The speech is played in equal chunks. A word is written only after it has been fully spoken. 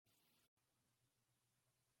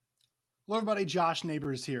Hello, everybody. Josh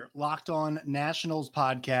Neighbors here. Locked On Nationals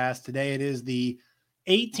podcast. Today it is the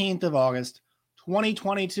 18th of August,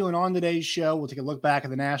 2022. And on today's show, we'll take a look back at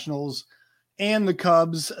the Nationals and the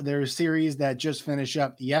Cubs, their series that just finished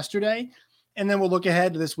up yesterday. And then we'll look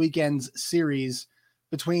ahead to this weekend's series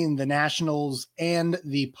between the Nationals and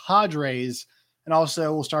the Padres. And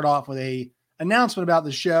also we'll start off with a announcement about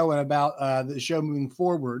the show and about the show moving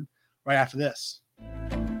forward right after this.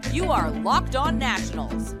 You are Locked On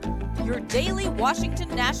Nationals, your daily Washington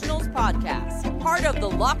Nationals podcast, part of the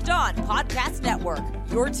Locked On Podcast Network,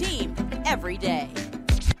 your team every day.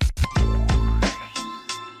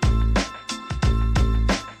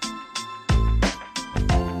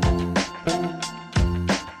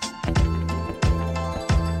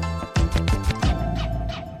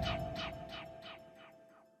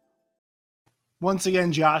 Once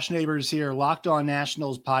again, Josh Neighbors here, Locked On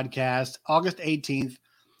Nationals podcast, August 18th,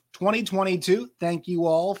 2022. Thank you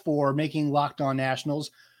all for making Locked On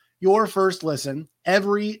Nationals your first listen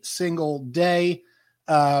every single day.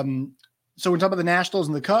 So we're talking about the Nationals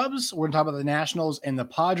and the Cubs. We're going to talk about the Nationals and the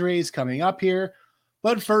Padres coming up here.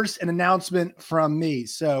 But first, an announcement from me.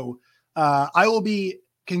 So I will be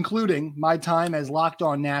concluding my time as Locked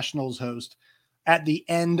On Nationals host at the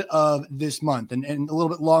end of this month and a little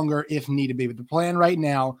bit longer if need be. But the plan right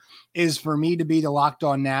now is for me to be the Locked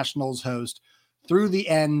On Nationals host through the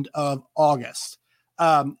end of August.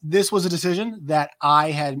 This was a decision that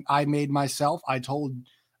I made myself. I told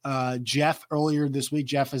Jeff earlier this week.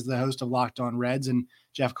 Jeff is the host of Locked On Reds, and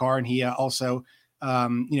Jeff Carr, and he also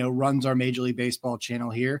runs our Major League Baseball channel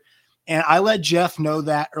here. And I let Jeff know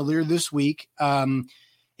that earlier this week.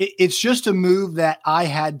 It's just a move that I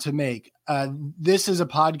had to make. This is a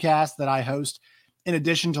podcast that I host in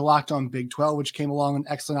addition to Locked On Big 12, which came along an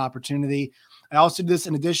excellent opportunity. I also did this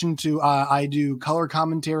in addition to I do color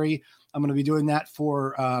commentary. I'm going to be doing that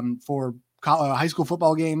for high school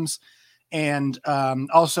football games. And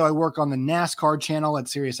also I work on the NASCAR channel at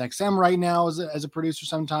SiriusXM right now as a producer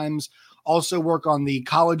sometimes. Also work on the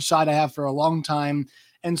college side I have for a long time.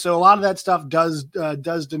 And so a lot of that stuff does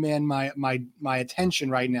demand my attention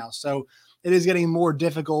right now. So it is getting more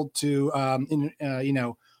difficult to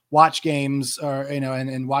watch games or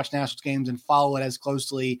and watch Nationals games and follow it as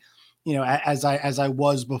closely as I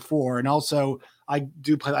was before. And also I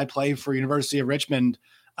play for University of Richmond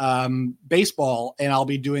baseball, and I'll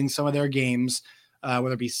be doing some of their games,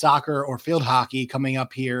 whether it be soccer or field hockey, coming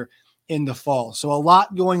up here in the fall. So a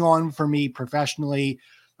lot going on for me professionally.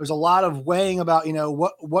 There's a lot of weighing about,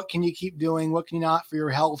 what can you keep doing? What can you not for your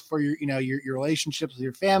health, for your relationships with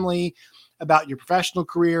your family, about your professional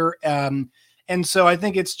career. And so I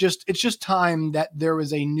think it's just time that there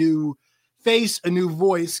was a new face, a new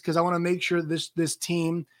voice, because I want to make sure this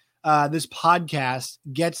team, this podcast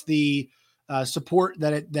gets the support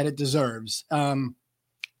that it deserves. I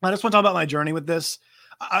just want to talk about my journey with this.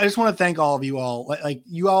 I just want to thank all of you all. Like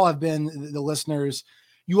you all have been the listeners.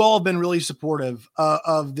 You all have been really supportive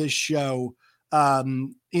of this show,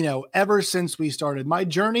 ever since we started. My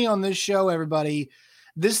journey on this show, everybody,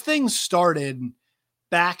 this thing started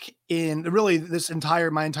back in really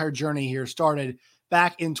my entire journey here started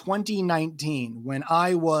back in 2019 when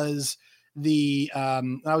I was a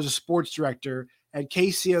sports director at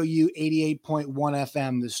KCOU 88.1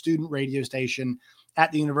 FM, the student radio station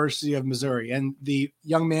at the University of Missouri. And the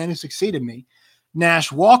young man who succeeded me,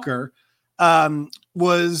 Nash Walker,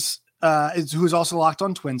 who's also Locked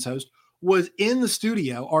On Twins host, was in the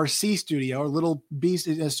studio, our C studio, our little B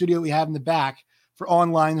studio we have in the back for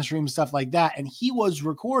online stream stuff like that. And he was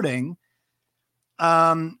recording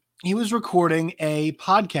a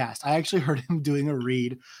podcast. I actually heard him doing a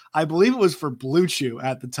read. I believe it was for Blue Chew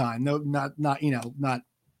at the time. No, not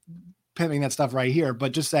pimping that stuff right here,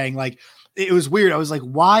 but just saying, like, it was weird. I was like,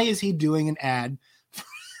 why is he doing an ad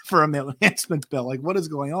for a meal enhancement bill? Like, what is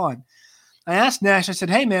going on? I asked Nash, I said,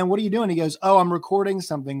 hey man, what are you doing? He goes, oh, I'm recording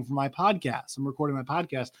something for my podcast.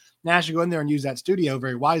 Nash would go in there and use that studio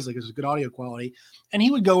very wisely because it's good audio quality. And he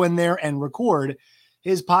would go in there and record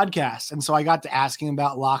his podcast. And so I got to asking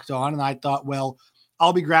about Locked On, and I thought, well,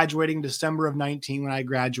 I'll be graduating December of 19 when I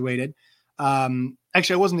graduated.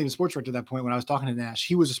 Actually, I wasn't even sports director at that point when I was talking to Nash.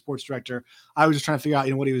 He was a sports director. I was just trying to figure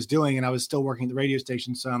out, what he was doing. And I was still working at the radio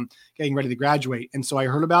station. So I'm getting ready to graduate. And so I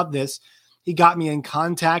heard about this. He got me in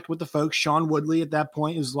contact with the folks. Sean Woodley at that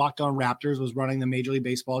point, who's Locked On Raptors, was running the Major League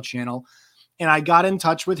Baseball channel. And I got in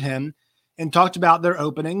touch with him and talked about their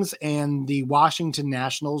openings, and the Washington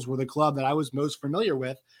Nationals were the club that I was most familiar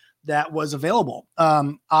with that was available.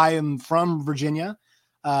 I am from Virginia.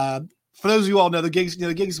 For those of you all know, the gigs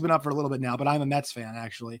have been up for a little bit now, but I'm a Mets fan,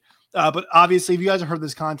 actually. But obviously, if you guys have heard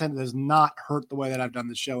this content, it does not hurt the way that I've done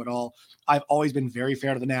this show at all. I've always been very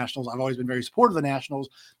fair to the Nationals. I've always been very supportive of the Nationals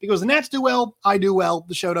because the Nats do well, I do well,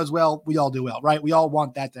 the show does well, we all do well, right? We all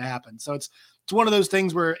want that to happen. So it's one of those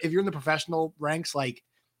things where if you're in the professional ranks, like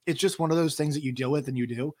it's just one of those things that you deal with and you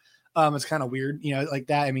do. It's kind of weird, like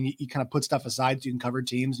that. I mean, you kind of put stuff aside so you can cover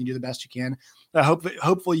teams and you do the best you can. But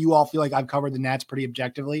hopefully you all feel like I've covered the Nats pretty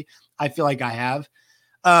objectively. I feel like I have.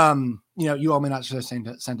 You all may not share the same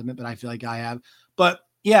sentiment, but I feel like I have. But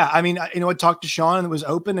yeah, I mean, I talked to Sean and it was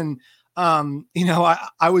open, and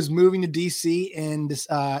I was moving to DC in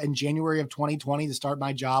January of 2020 to start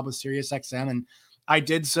my job with SiriusXM, and I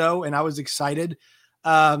did so, and I was excited.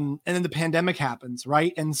 And then the pandemic happens,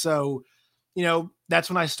 right? And so, that's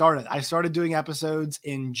when I started. I started doing episodes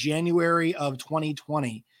in January of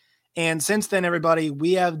 2020. And since then, everybody,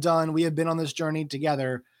 we have been on this journey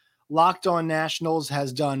together. Locked On Nationals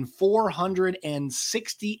has done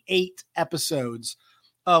 468 episodes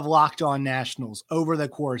of Locked On Nationals over the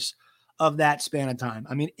course of that span of time.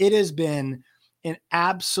 I mean, it has been an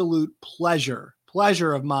absolute pleasure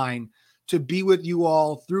of mine to be with you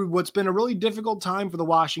all through what's been a really difficult time for the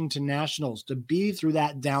Washington Nationals, to be through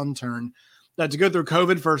that downturn, to go through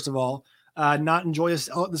COVID, first of all, not enjoy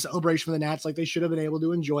the celebration for the Nats like they should have been able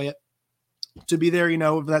to enjoy it, to be there,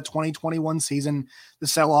 for that 2021 season, the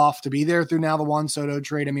sell-off, to be there through now the Juan Soto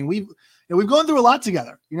trade. I mean, we've gone through a lot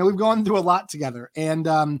together. And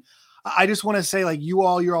I just want to say, like,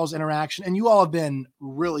 your all's interaction, and you all have been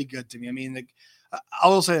really good to me. I mean, I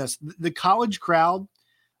will say this, the college crowd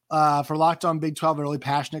for Locked On Big 12, a really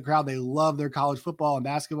passionate crowd. They love their college football and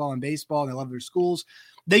basketball and baseball, and they love their schools.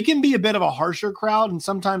 They can be a bit of a harsher crowd, and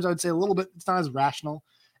sometimes I would say a little bit, it's not as rational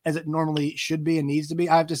as it normally should be and needs to be.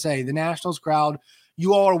 I have to say, the Nationals crowd,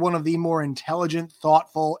 you all are one of the more intelligent,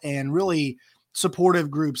 thoughtful, and really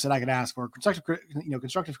supportive groups that I could ask for.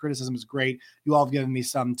 Constructive criticism is great. You all have given me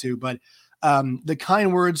some too, but the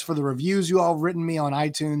kind words for the reviews you all have written me on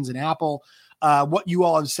iTunes and Apple, what you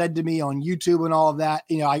all have said to me on YouTube and all of that,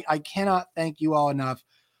 I cannot thank you all enough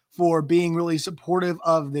for being really supportive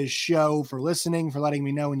of this show, for listening, for letting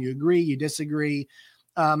me know when you agree, you disagree.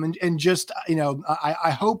 And just,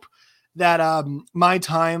 I hope that my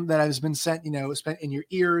time that has been spent in your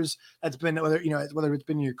ears, that's been whether it's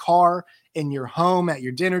been in your car, in your home, at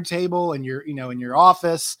your dinner table, in your, in your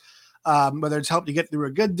office, whether it's helped you get through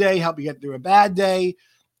a good day, help you get through a bad day,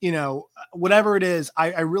 whatever it is,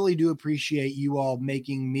 I really do appreciate you all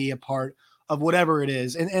making me a part of whatever it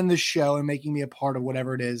is and the show, and making me a part of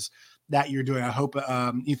whatever it is that you're doing. I hope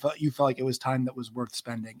you felt like it was time that was worth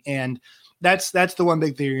spending. And that's the one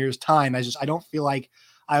big thing here is time. I don't feel like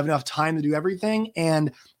I have enough time to do everything.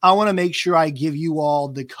 And I want to make sure I give you all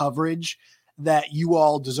the coverage that you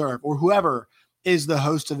all deserve, or whoever is the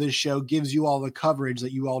host of this show gives you all the coverage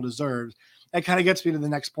that you all deserve. That kind of gets me to the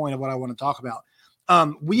next point of what I want to talk about.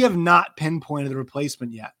 We have not pinpointed the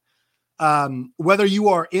replacement yet. Whether you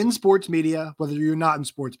are in sports media, whether you're not in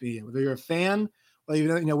sports media, whether you're a fan,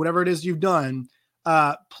 whether whatever it is you've done,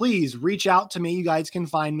 please reach out to me. You guys can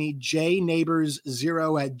find me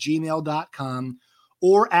jneighbors0@gmail.com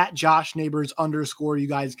or at @JoshNeighbors_. You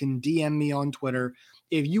guys can DM me on Twitter.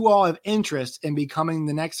 If you all have interest in becoming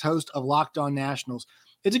the next host of Locked On Nationals,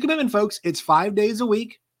 it's a commitment, folks. It's 5 days a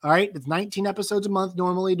week. All right. It's 19 episodes a month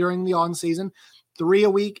normally during the on season, 3 a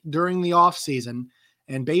week during the off season.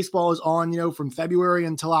 And baseball is on, from February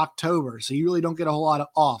until October. So you really don't get a whole lot of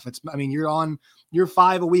off. You're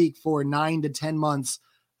 5 a week for 9 to 10 months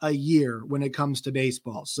a year when it comes to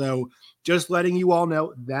baseball. So just letting you all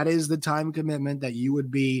know that is the time commitment that you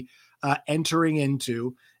would be entering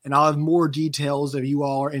into. And I'll have more details if you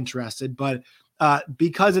all are interested, but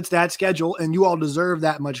because it's that schedule and you all deserve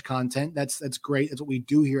that much content, that's great. That's what we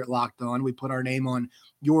do here at Locked On. We put our name on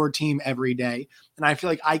your team every day. And I feel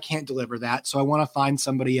like I can't deliver that. So I want to find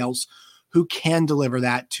somebody else who can deliver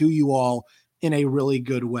that to you all in a really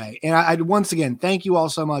good way. And I once again, thank you all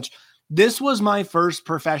so much. This was my first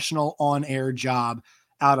professional on-air job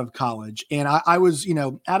out of college. And I was,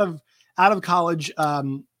 out of college,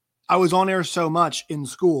 I was on air so much in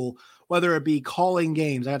school, whether it be calling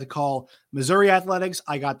games. I got to call Missouri athletics.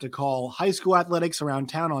 I got to call high school athletics around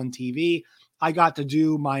town on TV. I got to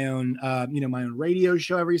do my own, my own radio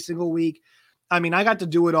show every single week. I mean, I got to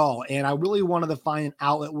do it all. And I really wanted to find an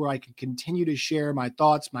outlet where I could continue to share my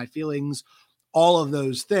thoughts, my feelings, all of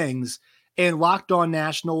those things. And Locked On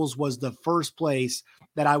Nationals was the first place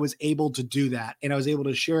that I was able to do that. And I was able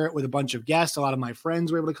to share it with a bunch of guests. A lot of my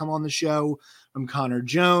friends were able to come on the show, from Connor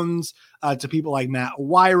Jones to people like Matt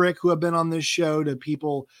Wyrick, who have been on this show, to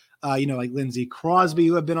people, like Lindsey Crosby,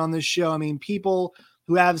 who have been on this show. I mean, people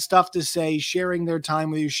who have stuff to say, sharing their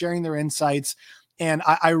time with you, sharing their insights. And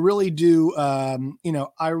I really do,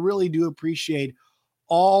 I really do appreciate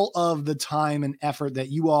all of the time and effort that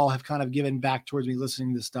you all have kind of given back towards me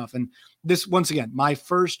listening to this stuff. And this, once again, my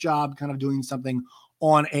first job kind of doing something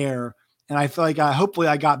on air. And I feel like hopefully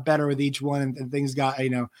I got better with each one and things got,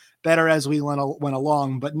 better as we went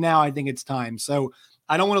along. But now I think it's time. So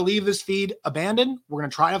I don't want to leave this feed abandoned. We're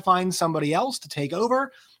going to try to find somebody else to take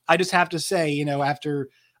over. I just have to say, after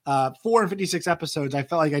 456 episodes, I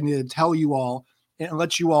felt like I needed to tell you all and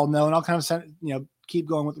let you all know. And I'll kind of send, keep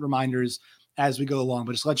going with the reminders as we go along,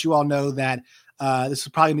 but just let you all know that this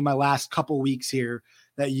will probably be my last couple weeks here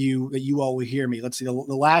that you all will hear me. Let's see, the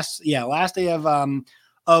last day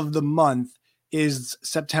of the month is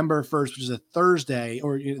September 1st, which is a Thursday,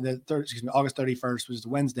 or August 31st, which is a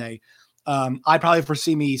Wednesday. I probably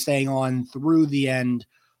foresee me staying on through the end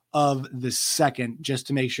of the second, just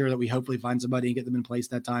to make sure that we hopefully find somebody and get them in place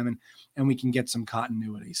that time, and we can get some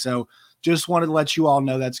continuity. So just wanted to let you all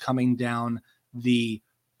know that's coming down the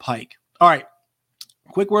pike. All right,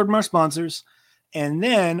 quick word from our sponsors, and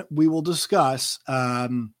then we will discuss,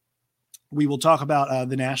 we will talk about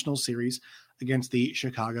the National Series against the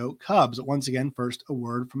Chicago Cubs. Once again, first, a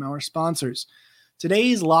word from our sponsors.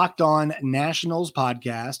 Today's Locked On Nationals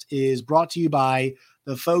podcast is brought to you by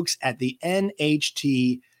the folks at the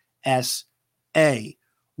NHTSA.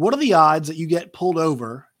 What are the odds that you get pulled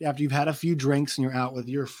over after you've had a few drinks and you're out with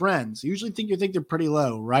your friends? You usually think they're pretty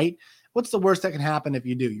low, right? What's the worst that can happen if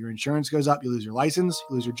you do? Your insurance goes up, you lose your license,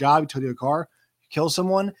 you lose your job, you tow your car, you kill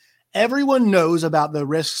someone. Everyone knows about the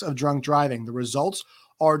risks of drunk driving. The results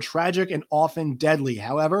are tragic and often deadly.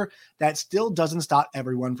 However, that still doesn't stop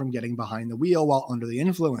everyone from getting behind the wheel while under the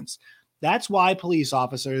influence. That's why police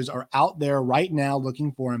officers are out there right now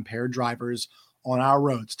looking for impaired drivers on our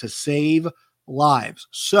roads to save lives.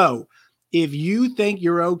 So if you think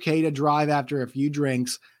you're okay to drive after a few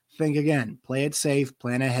drinks, think again, play it safe,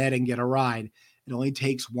 plan ahead, and get a ride. It only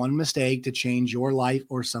takes one mistake to change your life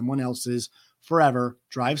or someone else's forever.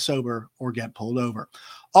 Drive sober or get pulled over.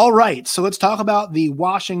 All right, so let's talk about the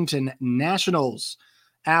Washington Nationals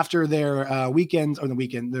after their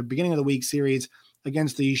the beginning of the week series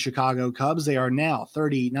against the Chicago Cubs. They are now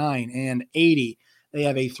 39-80. They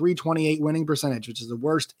have a .328 winning percentage, which is the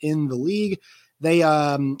worst in the league. They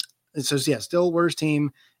still worst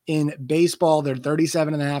team in baseball. They're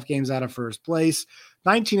 37.5 games out of first place,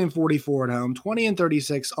 19-44 at home,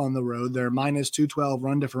 20-36 on the road. Their -212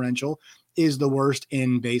 run differential is the worst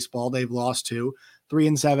in baseball. They've lost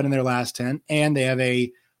 3-7 in their last 10, and they have a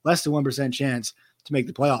less than 1% chance to make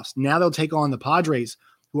the playoffs. Now they'll take on the Padres,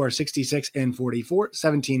 who are 66-44,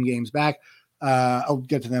 17 games back. I'll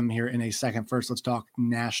get to them here in a second. First, let's talk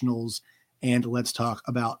Nationals, and let's talk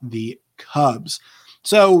about the Cubs.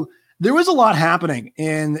 So there was a lot happening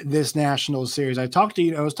in this Nationals series. I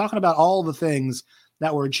was talking about all the things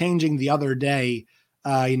that were changing the other day.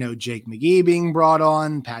 Jake McGee being brought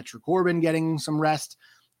on, Patrick Corbin getting some rest,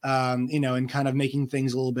 and kind of making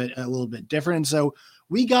things a little bit different. And so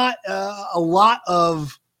we got a lot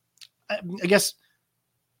of, I guess,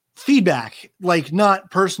 feedback, like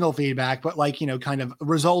not personal feedback, but kind of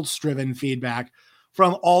results-driven feedback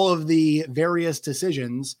from all of the various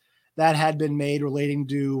decisions that had been made relating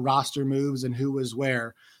to roster moves and who was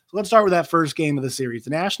where. So let's start with that first game of the series.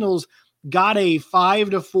 The Nationals got a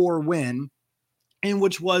 5-4 win, in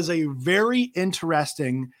which was a very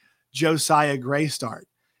interesting Josiah Gray start.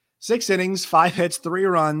 6 innings, 5 hits, 3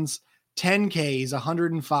 runs, 10 Ks,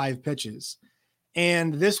 105 pitches.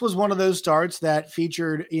 And this was one of those starts that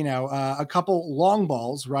featured, a couple long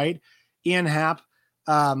balls, right? Ian Happ,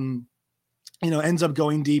 ends up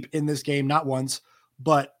going deep in this game, not once,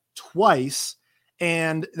 but twice.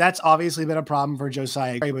 And that's obviously been a problem for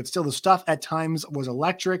Josiah Gray, but still the stuff at times was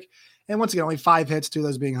electric. And once again, only 5 hits, 2 of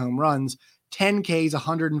those being home runs, 10 Ks,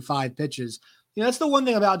 105 pitches. That's the one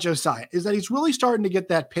thing about Josiah, is that he's really starting to get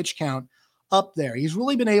that pitch count up there. He's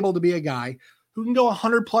really been able to be a guy who can go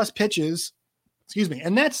 100 plus pitches.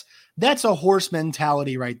 And that's a horse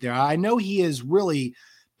mentality right there. I know he has really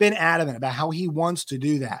been adamant about how he wants to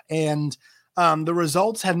do that. And the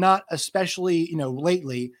results have not especially,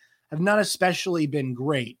 lately have not especially been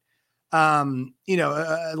great.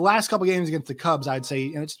 The last couple games against the Cubs, I'd say,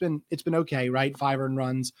 it's been okay, right? 5 earned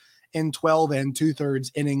runs in 12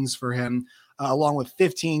 2/3 innings for him, along with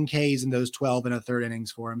 15 Ks in those 12 1/3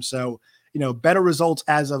 innings for him. So, better results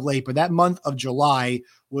as of late, but that month of July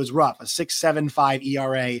was rough, a 6.75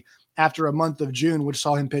 ERA after a month of June, which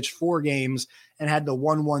saw him pitch 4 games and had the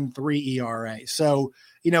 1.13 ERA. So,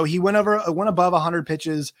 he went above 100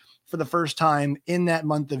 pitches for the first time in that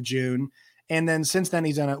month of June. And then since then,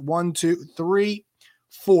 he's done it 1, 2, 3,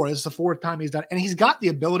 4. This is the 4th time he's done it, and he's got the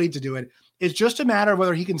ability to do it. It's just a matter of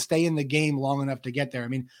whether he can stay in the game long enough to get there. I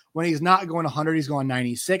mean, when he's not going 100, he's going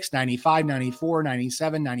 96, 95, 94,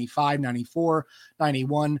 97, 95, 94,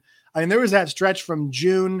 91. I mean, there was that stretch from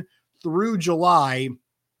June through July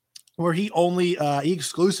where he only he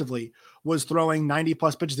exclusively was throwing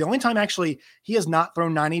 90-plus pitches. The only time actually he has not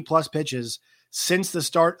thrown 90-plus pitches since the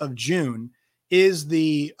start of June is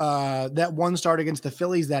the that one start against the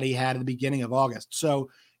Phillies that he had at the beginning of August. So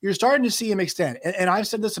you're starting to see him extend. And I've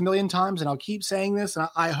said this a million times, and I'll keep saying this, and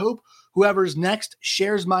I hope whoever's next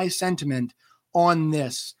shares my sentiment on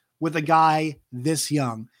this with a guy this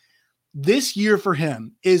young. This year for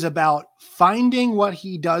him is about finding what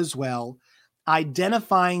he does well,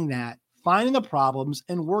 identifying that, finding the problems,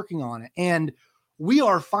 and working on it. And we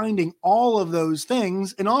are finding all of those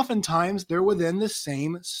things, and oftentimes they're within the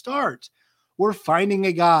same start. We're finding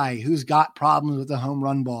a guy who's got problems with the home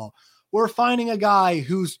run ball. We're finding a guy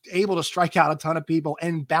who's able to strike out a ton of people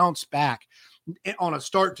and bounce back on a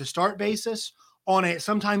start-to-start basis, on a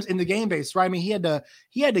sometimes in the game basis, right? I mean, he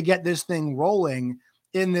had to get this thing rolling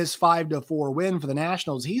in this 5-4 win for the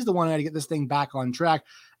Nationals. He's the one who had to get this thing back on track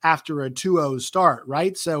after a 2-0 start,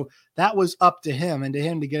 right? So that was up to him, and to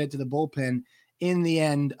him to get it to the bullpen in the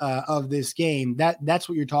end of this game. That's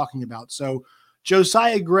what you're talking about. So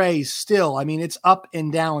Josiah Gray still, I mean, it's up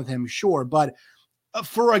and down with him, sure, but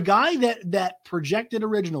for a guy that projected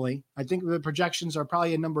originally, I think the projections are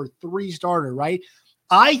probably a number 3 starter, right?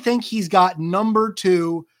 I think he's got number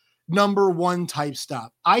 2, number 1 type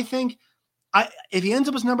stuff. I think if he ends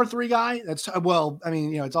up as number 3 guy, that's, well, I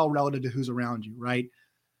mean, it's all relative to who's around you, right?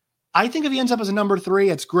 I think if he ends up as a number 3,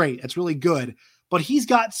 it's great. It's really good. But he's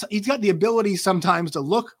got the ability sometimes to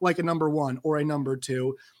look like a number 1 or a number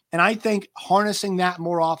 2. And I think harnessing that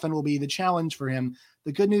more often will be the challenge for him.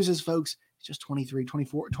 The good news is, folks, he's just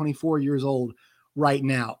 24 years old right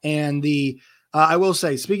now. And I will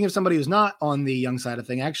say, speaking of somebody who's not on the young side of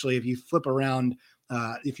thing, actually, if you flip around,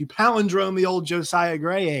 if you palindrome the old Josiah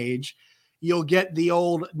Gray age, you'll get the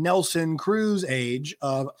old Nelson Cruz age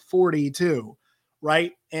of 42,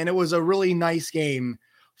 right? And it was a really nice game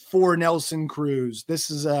for Nelson Cruz. This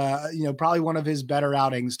is probably one of his better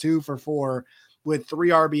outings, 2 for 4 with 3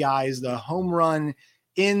 RBIs. The home run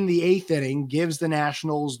in the 8th inning gives the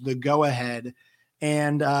Nationals the go-ahead,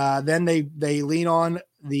 and then they lean on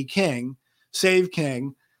the King,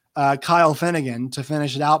 Kyle Finnegan, to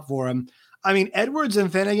finish it out for him. I mean, Edwards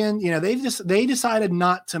and Finnegan, they decided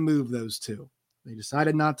not to move those two. They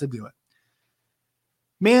decided not to do it.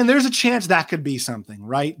 Man, there's a chance that could be something,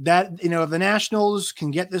 right? That, if the Nationals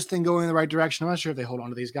can get this thing going in the right direction, I'm not sure if they hold on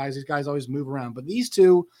to these guys. These guys always move around, but these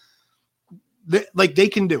two, they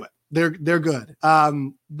can do it. They're good.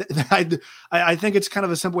 I think it's kind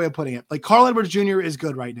of a simple way of putting it. Like, Carl Edwards Jr. is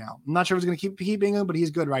good right now. I'm not sure if he's going to keep being good, but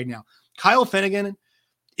he's good right now. Kyle Finnegan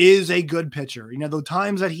is a good pitcher. The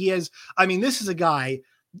times that he has, I mean, this is a guy,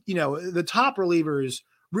 the top relievers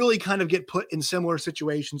really kind of get put in similar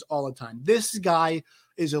situations all the time. This guy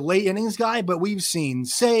is a late innings guy, but we've seen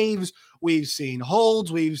saves, we've seen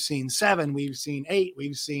holds, we've seen 7, we've seen 8,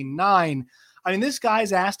 we've seen 9. I mean, this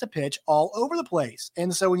guy's asked to pitch all over the place.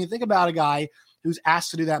 And so when you think about a guy who's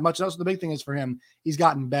asked to do that much, that's the big thing is for him, he's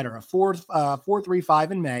gotten better. A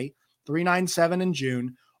 4.35 in May, 3.97 in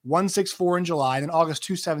June, 1.64 in July, and then August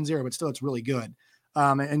 2.70, but still it's really good.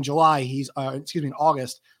 In July, in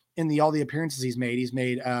August, in all the appearances he's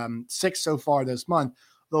made 6 so far this month.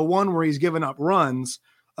 The one where he's given up runs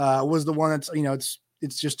was the one that's,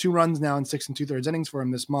 it's just 2 runs now in 6 2/3 innings for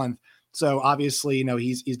him this month. So obviously,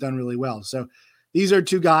 he's done really well. So these are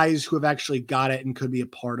 2 guys who have actually got it and could be a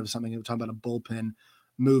part of something. We're talking about a bullpen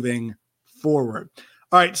moving forward.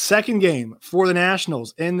 All right, second game for the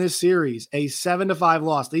Nationals in this series, a 7-5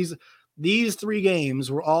 loss. These 3 games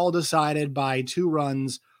were all decided by 2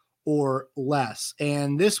 runs or less.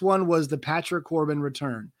 And this one was the Patrick Corbin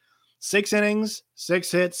return. 6 innings,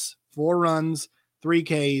 6 hits, 4 runs, 3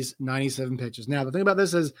 Ks, 97 pitches. Now, the thing about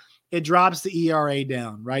this is it drops the ERA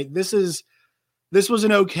down, right? This was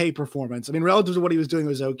an okay performance. I mean, relative to what he was doing, it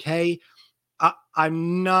was okay.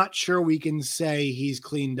 I'm not sure we can say he's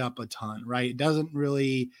cleaned up a ton, right? It doesn't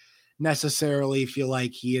really necessarily feel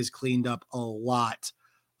like he has cleaned up a lot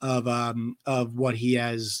of what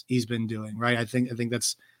he's been doing, right? I think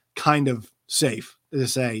that's kind of safe to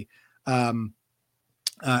say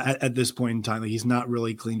at this point in time. Like, he's not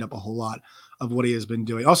really cleaned up a whole lot of what he has been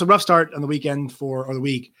doing. Also, rough start on the weekend for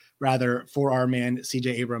our man,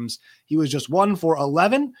 CJ Abrams. He was just 1 for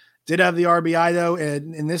 11. Did have the RBI though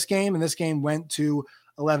in this game, and this game went to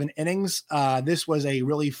 11 innings. This was a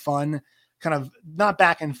really fun kind of, not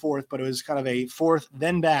back and forth, but it was kind of a forth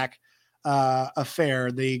then back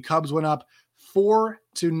affair. The Cubs went up 4-0.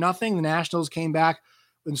 The Nationals came back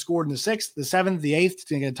and scored in the 6th, the 7th, the 8th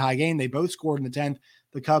to get a tie game. They both scored in the 10th.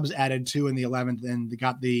 The Cubs added 2 in the 11th and they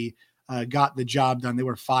got the job done. They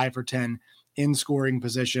were 5 for 10 in scoring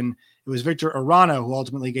position. It was Victor Arano who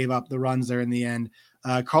ultimately gave up the runs there in the end.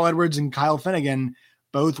 Carl Edwards and Kyle Finnegan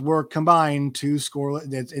both were combined 2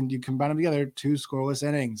 scoreless, and you combine them together, 2 scoreless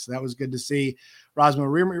innings. So that was good to see. Rosmo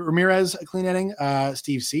Ramirez, a clean inning.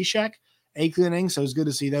 Steve Cishek, a clean inning. So it was good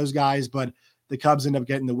to see those guys, but the Cubs end up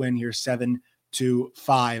getting the win here 7-5.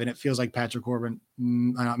 And it feels like Patrick Corbin.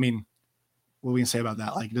 I mean, what we can say about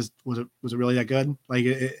that? Like, was it really that good? Like,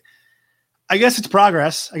 I guess it's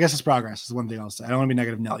progress. Is the one thing I'll say. I don't want to be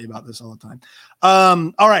negative Nelly about this all the time.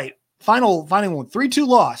 All right. Final one, 3-2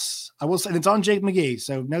 loss. I will say it's on Jake McGee.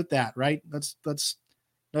 So note that, right? Let's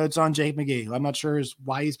know it's on Jake McGee. I'm not sure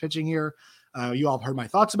why he's pitching here. You all have heard my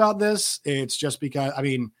thoughts about this. It's just because, I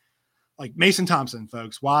mean, like Mason Thompson,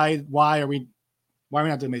 folks. Why are we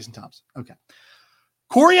not doing Mason Thompson? Okay.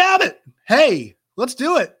 Corey Abbott. Hey, let's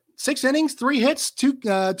do it. 6 innings, 3 hits, 2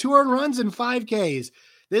 earned runs, and 5 Ks.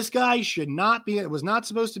 This guy was not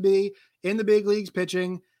supposed to be in the big leagues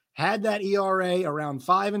pitching, had that ERA around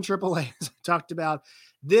 5 in AAA, as I talked about.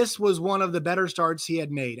 This was one of the better starts he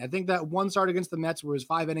had made. I think that one start against the Mets was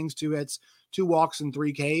 5 innings, 2 hits, 2 walks, and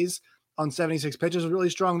 3 Ks on 76 pitches was really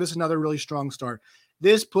strong. This is another really strong start.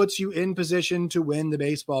 This puts you in position to win the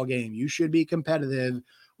baseball game. You should be competitive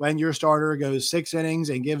when your starter goes 6 innings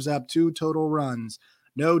and gives up 2 total runs.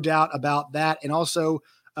 No doubt about that. And also,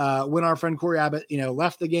 when our friend Corey Abbott,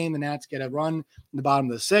 left the game, the Nats get a run in the bottom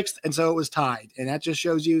of the 6th. And so it was tied. And that just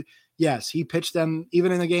shows you, yes, he pitched them,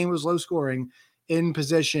 even in the game was low scoring, in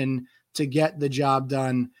position to get the job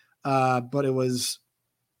done. But it was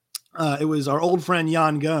our old friend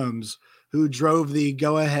Yan Gomes who drove the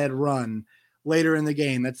go-ahead run later in the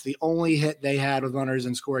game. That's the only hit they had with runners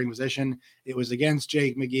in scoring position. It was against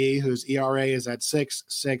Jake McGee, whose ERA is at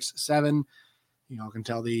 6.67. I can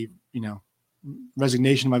tell the,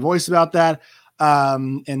 resignation in my voice about that.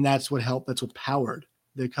 And that's what helped. That's what powered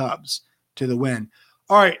the Cubs to the win.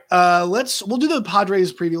 All right. We'll do the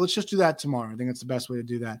Padres preview. Let's just do that tomorrow. I think that's the best way to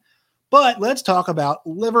do that. But let's talk about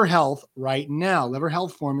Liver Health right now. Liver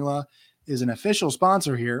Health Formula is an official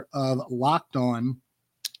sponsor here of Locked On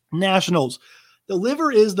Nationals. The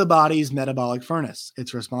liver is the body's metabolic furnace.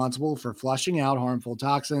 It's responsible for flushing out harmful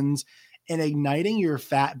toxins and igniting your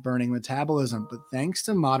fat-burning metabolism. But thanks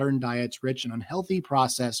to modern diets rich in unhealthy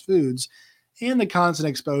processed foods and the constant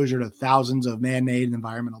exposure to thousands of man-made and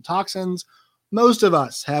environmental toxins, most of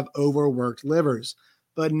us have overworked livers.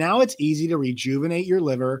 But now it's easy to rejuvenate your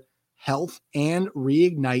liver health and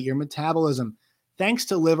reignite your metabolism, thanks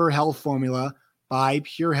to Liver Health Formula by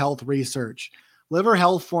Pure Health Research. Liver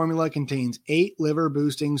Health Formula contains 8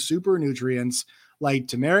 liver-boosting super nutrients like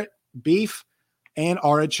turmeric, beef, and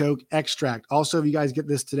artichoke extract. Also, if you guys get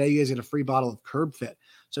this today, you guys get a free bottle of Curb Fit.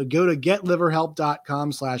 So go to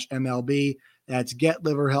getliverhelp.com/MLB. That's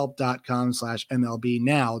getliverhelp.com/MLB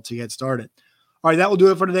now to get started. All right, that will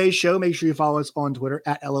do it for today's show. Make sure you follow us on Twitter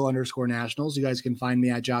at @LO_Nationals. You guys can find me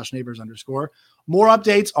at @JoshNeighbors_. More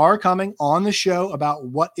updates are coming on the show about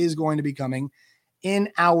what is going to be coming in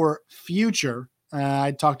our future.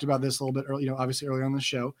 I talked about this a little bit early, obviously earlier on the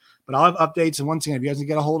show, but I'll have updates. And once again, if you guys can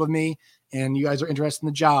get a hold of me and you guys are interested in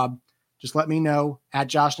the job, just let me know at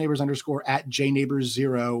 @JoshNeighbors_, at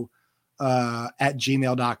JNeighbors0 at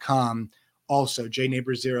gmail.com. Also,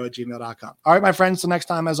 JNeighbors0 at gmail.com. All right, my friends. So next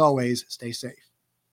time, as always, stay safe.